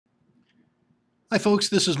Hi folks,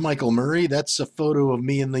 this is Michael Murray. That's a photo of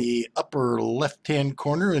me in the upper left-hand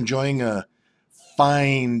corner enjoying a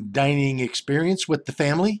fine dining experience with the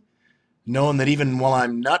family, knowing that even while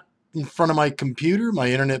I'm not in front of my computer,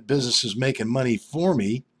 my internet business is making money for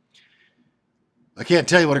me. I can't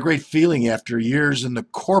tell you what a great feeling after years in the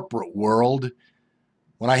corporate world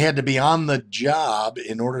when I had to be on the job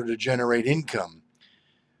in order to generate income.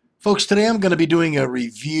 Folks, today I'm going to be doing a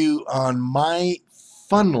review on my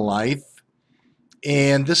fun life.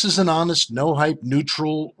 And this is an honest, no hype,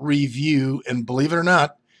 neutral review. And believe it or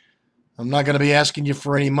not, I'm not going to be asking you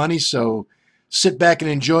for any money. So sit back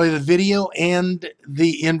and enjoy the video and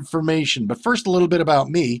the information. But first, a little bit about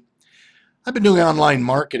me. I've been doing online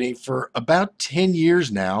marketing for about 10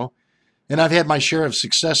 years now, and I've had my share of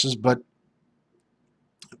successes. But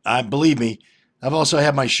believe me, I've also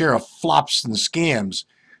had my share of flops and scams,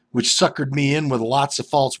 which suckered me in with lots of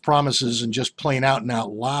false promises and just plain out and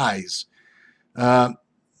out lies.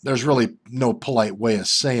 There's really no polite way of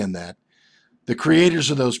saying that. The creators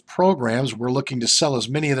of those programs were looking to sell as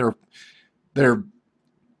many of their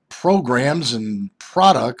programs and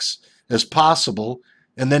products as possible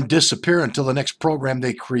and then disappear until the next program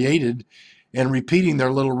they created and repeating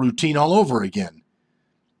their little routine all over again.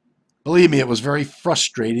 Believe me, it was very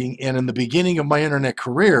frustrating, and in the beginning of my internet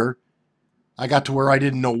career, I got to where I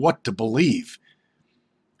didn't know what to believe.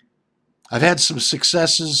 I've had some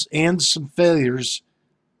successes and some failures,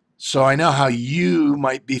 so I know how you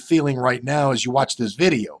might be feeling right now as you watch this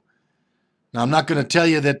video. Now, I'm not going to tell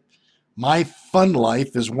you that my fun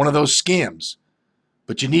life is one of those scams,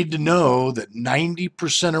 but you need to know that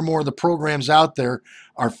 90% or more of the programs out there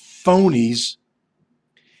are phonies,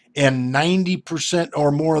 and 90%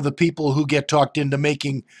 or more of the people who get talked into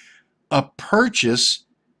making a purchase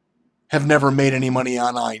have never made any money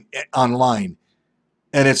online.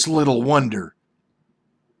 And it's little wonder.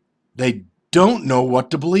 They don't know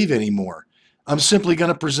what to believe anymore. I'm simply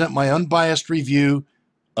going to present my unbiased review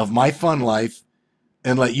of my fun life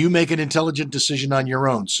and let you make an intelligent decision on your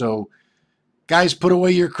own. So, guys, put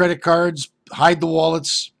away your credit cards, hide the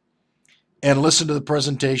wallets, and listen to the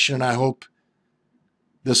presentation. And I hope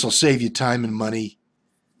this will save you time and money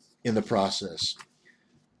in the process.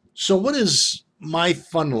 So what is my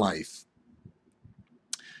fun life?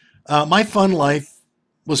 My fun life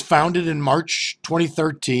was founded in March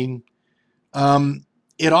 2013.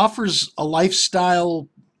 It offers a lifestyle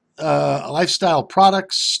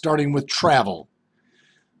products starting with travel.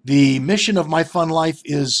 The mission of my fun life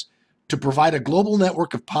is to provide a global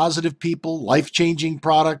network of positive people, life-changing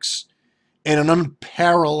products, and an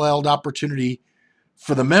unparalleled opportunity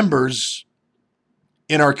for the members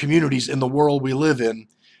in our communities in the world we live in.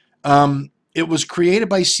 It was created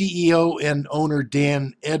by CEO and owner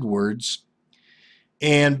Dan Edwards.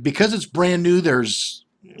 And because it's brand new, there's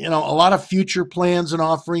a lot of future plans and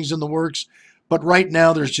offerings in the works. But right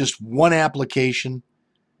now, there's just one application.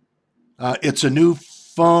 It's a new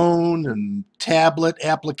phone and tablet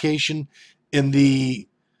application in the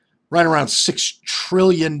right around $6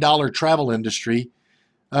 trillion travel industry.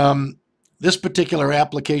 This particular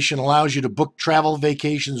application allows you to book travel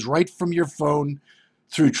vacations right from your phone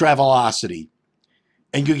through Travelocity.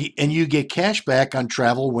 And you get cash back on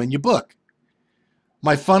travel when you book.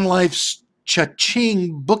 My Fun Life's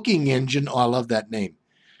Cha-Ching booking engine, oh, I love that name.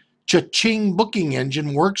 Cha-Ching booking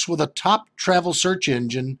engine works with a top travel search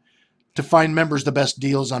engine to find members the best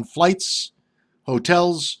deals on flights,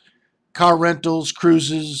 hotels, car rentals,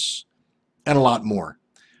 cruises, and a lot more.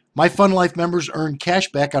 My Fun Life members earn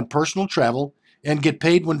cash back on personal travel and get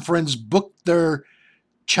paid when friends book their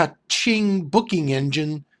Cha-Ching booking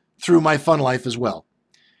engine through My Fun Life as well.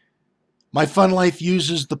 My Fun Life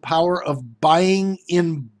uses the power of buying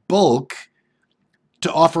in bulk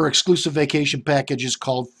to offer exclusive vacation packages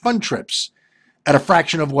called Fun Trips at a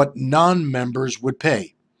fraction of what non-members would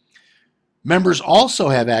pay. Members also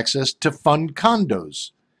have access to fun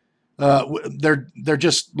condos. They're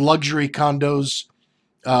just luxury condos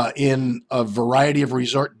in a variety of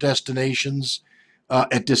resort destinations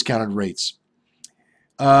at discounted rates.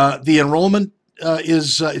 The enrollment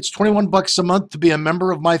it's $21 a month to be a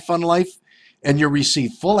member of My Fun Life, and you'll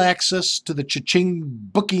receive full access to the Cha-Ching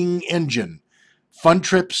booking engine, Fun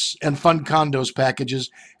Trips, and Fun Condos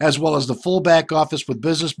packages, as well as the full back office with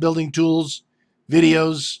business building tools,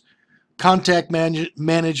 videos, contact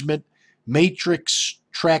management, matrix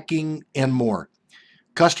tracking, and more.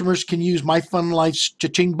 Customers can use My Fun Life's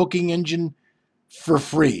Cha-Ching booking engine for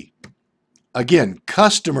free. Again,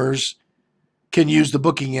 customers can use the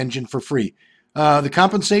booking engine for free. The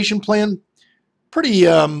compensation plan, pretty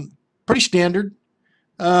standard.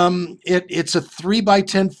 It's a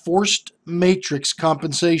 3x10 forced matrix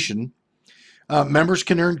compensation. Members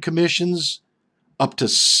can earn commissions up to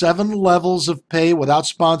 7 levels of pay without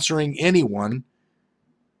sponsoring anyone.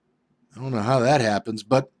 I don't know how that happens,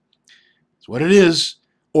 but it's what it is.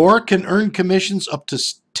 Or can earn commissions up to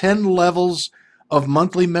 10 levels of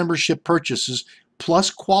monthly membership purchases, plus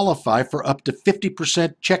qualify for up to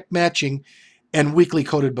 50% check matching and weekly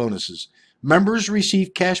coded bonuses. Members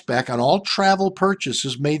receive cash back on all travel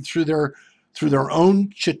purchases made through their own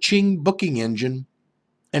cha-ching booking engine,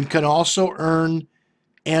 and can also earn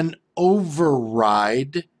an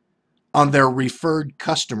override on their referred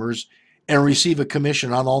customers and receive a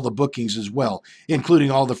commission on all the bookings as well, including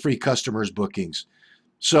all the free customers bookings.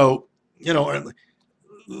 So,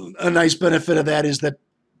 a nice benefit of that is that,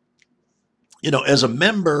 as a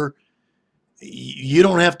member, you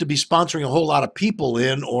don't have to be sponsoring a whole lot of people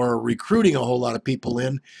in or recruiting a whole lot of people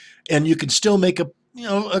in, and you can still make a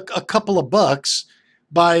couple of bucks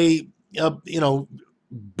by,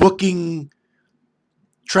 booking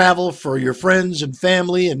travel for your friends and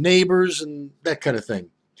family and neighbors and that kind of thing.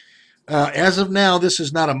 As of now, this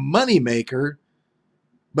is not a money maker,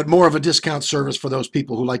 but more of a discount service for those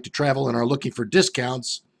people who like to travel and are looking for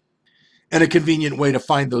discounts and a convenient way to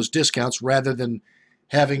find those discounts rather than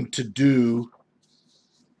having to do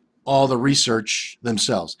all the research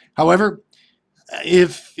themselves. However,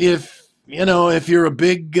 if you're if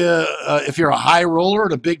you're a high roller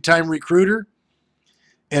and a big time recruiter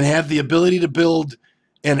and have the ability to build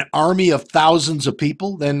an army of thousands of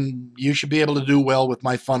people, then you should be able to do well with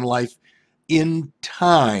My Fun Life in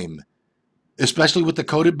time, especially with the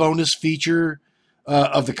coded bonus feature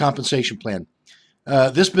of the compensation plan.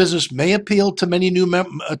 This business may appeal to many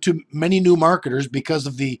new marketers because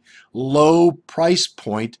of the low price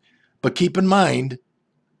point, but keep in mind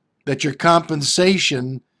that your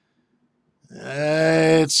compensation,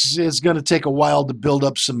 it's going to take a while to build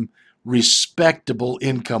up some respectable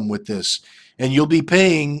income with this. And you'll be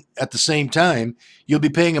paying, at the same time, you'll be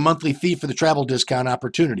paying a monthly fee for the travel discount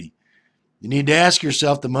opportunity. You need to ask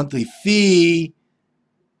yourself, the monthly fee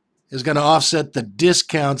is going to offset the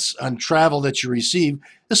discounts on travel that you receive,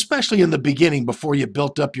 especially in the beginning before you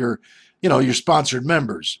built up your sponsored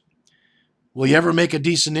members. Will you ever make a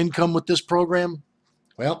decent income with this program?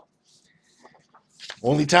 Well,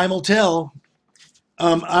 only time will tell.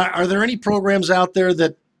 Are there any programs out there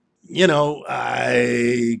that,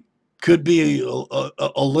 I could be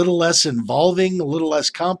a little less involving, a little less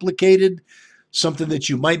complicated, something that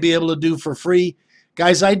you might be able to do for free?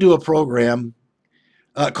 Guys, I do a program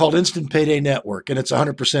called Instant Payday Network, and it's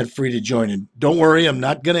 100% free to join. And don't worry, I'm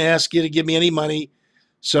not going to ask you to give me any money.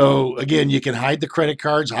 So again, you can hide the credit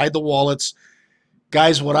cards, hide the wallets.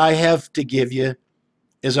 Guys, what I have to give you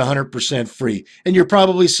is 100% free. And you're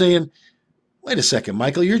probably saying, wait a second,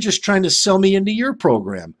 Michael, you're just trying to sell me into your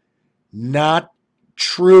program. Not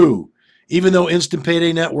true. Even though Instant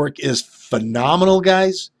Payday Network is phenomenal,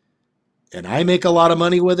 guys, and I make a lot of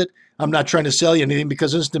money with it, I'm not trying to sell you anything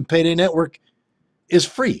because Instant Payday Network is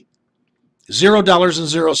free.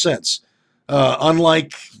 $0.00.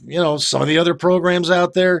 Unlike, some of the other programs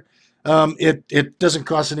out there, it doesn't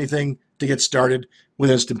cost anything to get started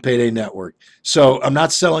with Instant Payday Network. So I'm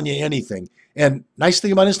not selling you anything. And nice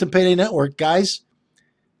thing about Instant Payday Network, guys,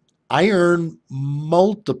 I earn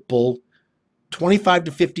multiple $25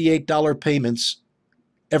 to $58 payments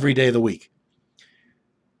every day of the week.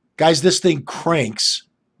 Guys, this thing cranks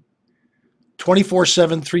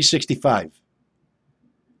 24/7, 365.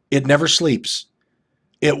 It never sleeps.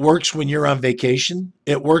 It works when you're on vacation.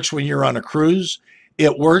 It works when you're on a cruise.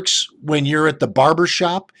 It works when you're at the barber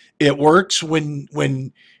shop. It works when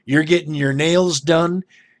you're getting your nails done.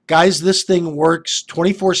 Guys, this thing works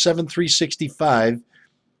 24/7, 365.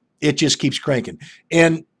 It just keeps cranking.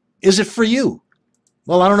 And is it for you?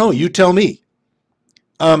 Well, I don't know. You tell me.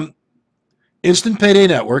 Instant Payday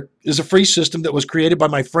Network is a free system that was created by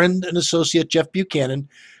my friend and associate, Jeff Buchanan.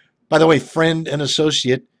 By the way, friend and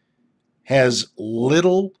associate has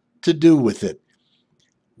little to do with it.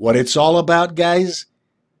 What it's all about, guys,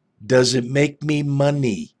 does it make me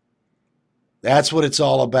money? That's what it's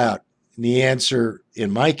all about. And the answer,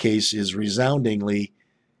 in my case, is resoundingly,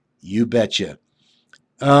 you betcha.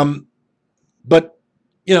 But,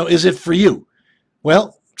 is it for you?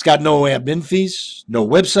 Well, it's got no admin fees, no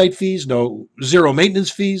website fees, no zero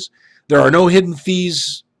maintenance fees. There are no hidden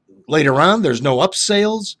fees later on. There's no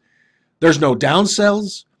upsells. There's no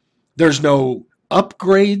downsells. There's no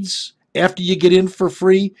upgrades after you get in for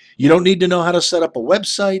free. You don't need to know how to set up a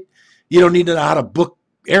website. You don't need to know how to book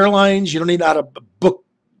airlines. You don't need to know how to book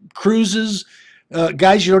cruises.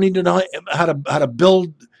 Guys, you don't need to know how to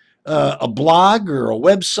build a blog or a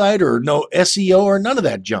website or no SEO or none of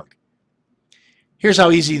that junk. Here's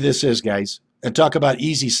how easy this is, guys. and talk about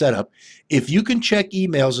easy setup. If you can check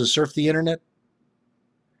emails and surf the internet,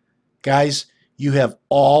 guys, you have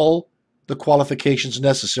all the qualifications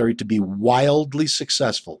necessary to be wildly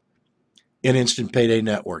successful in Instant Payday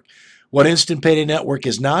Network. What Instant Payday Network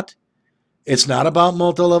is not, it's not about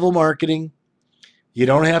multi-level marketing. You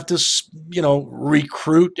don't have to,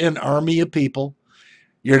 recruit an army of people.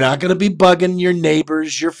 You're not going to be bugging your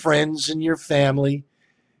neighbors, your friends, and your family.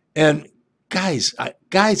 And guys,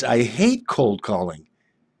 I hate cold calling.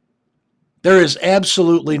 There is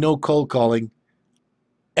absolutely no cold calling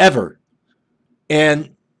ever.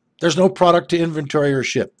 And there's no product to inventory or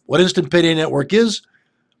ship. What Instant Payday Network is,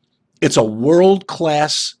 it's a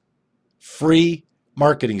world-class free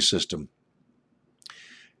marketing system.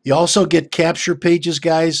 You also get capture pages,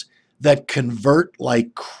 guys, that convert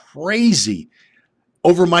like crazy.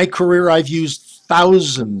 Over my career, I've used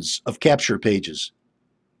thousands of capture pages.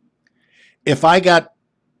 If I got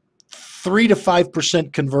 3 to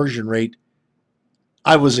 5% conversion rate,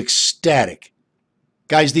 I was ecstatic.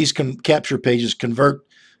 Guys, these capture pages convert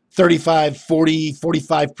 35, 40,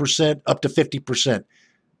 45%, up to 50%.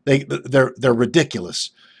 They're ridiculous.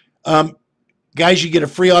 Guys, you get a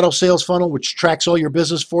free auto sales funnel, which tracks all your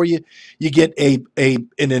business for you. You get an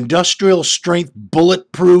industrial strength,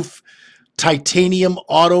 bulletproof, titanium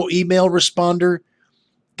auto email responder.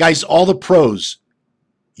 Guys, all the pros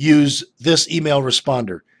use this email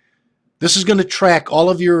responder. This is going to track all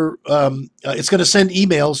of your, it's going to send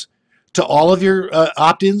emails to all of your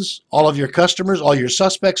opt-ins, all of your customers, all your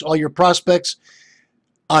suspects, all your prospects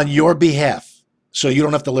on your behalf. So you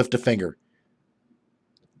don't have to lift a finger.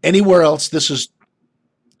 Anywhere else, this is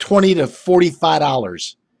 $20 to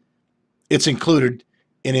 $45. It's included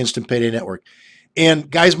in Instant Payday Network.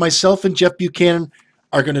 And guys, myself and Jeff Buchanan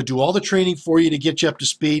are going to do all the training for you to get you up to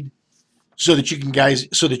speed, so that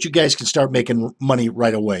you guys can start making money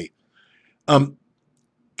right away.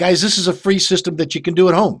 Guys, this is a free system that you can do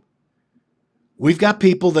at home. We've got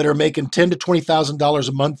people that are making $10,000 to $20,000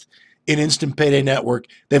 a month in Instant Payday Network.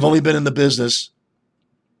 They've only been in the business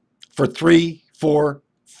for 3, 4,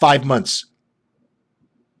 5 months.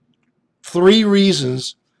 3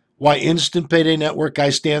 reasons why Instant Payday Network,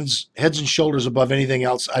 guys, stands heads and shoulders above anything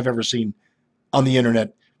else I've ever seen on the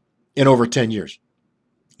internet in over 10 years.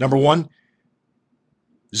 Number 1,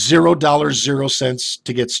 $0, 0 cents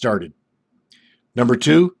to get started. Number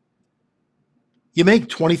 2, you make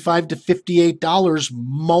 $25 to $58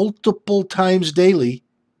 multiple times daily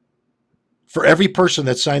for every person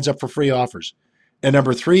that signs up for free offers. And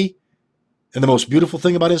number 3, and the most beautiful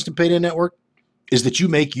thing about Instant Payday Network, is that you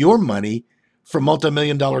make your money from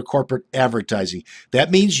multi-million-dollar corporate advertising.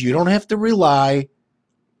 That means you don't have to rely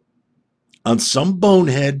on some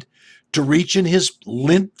bonehead to reach in his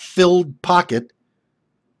lint-filled pocket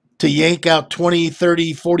to yank out 20,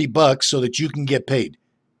 30, 40 bucks so that you can get paid.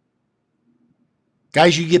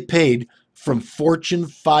 Guys, you get paid from Fortune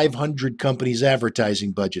 500 companies'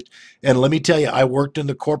 advertising budget. And let me tell you, I worked in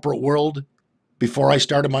the corporate world before I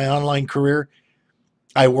started my online career.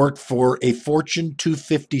 I worked for a Fortune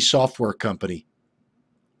 250 software company,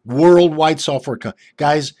 worldwide software company.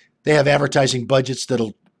 Guys, they have advertising budgets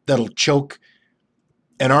that'll choke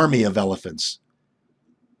an army of elephants.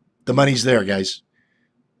 The money's there, guys.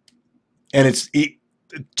 And it's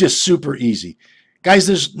just super easy. Guys,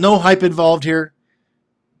 there's no hype involved here.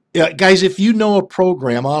 Guys, if you know a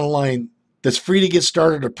program online that's free to get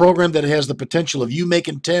started, a program that has the potential of you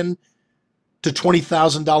making $10,000 to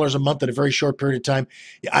 $20,000 a month in a very short period of time,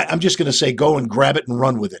 I'm just going to say go and grab it and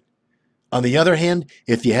run with it. On the other hand,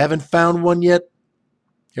 if you haven't found one yet,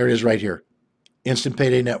 here it is right here. Instant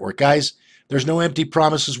Payday Network. Guys, there's no empty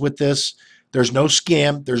promises with this. There's no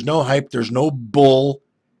scam. There's no hype. There's no bull.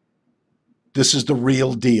 This is the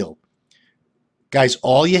real deal. Guys,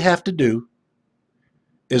 all you have to do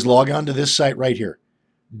is log on to this site right here,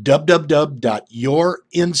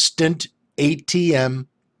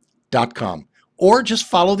 www.yourinstantatm.com, or just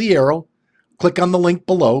follow the arrow, click on the link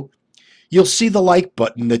below. You'll see the like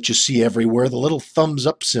button that you see everywhere, the little thumbs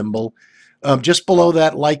up symbol. Just below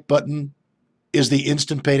that like button is the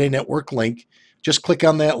Instant Payday Network link. Just click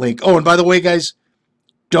on that link. Oh, and by the way, guys,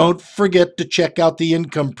 don't forget to check out the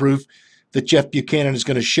income proof that Jeff Buchanan is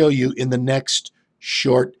going to show you in the next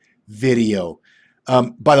short video.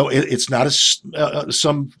 By the way, it's not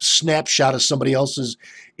some snapshot of somebody else's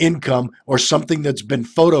income or something that's been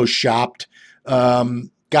photoshopped.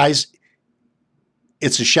 Guys,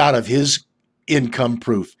 it's a shot of his income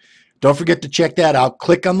proof. Don't forget to check that out.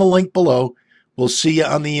 Click on the link below. We'll see you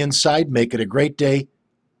on the inside. Make it a great day.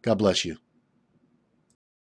 God bless you.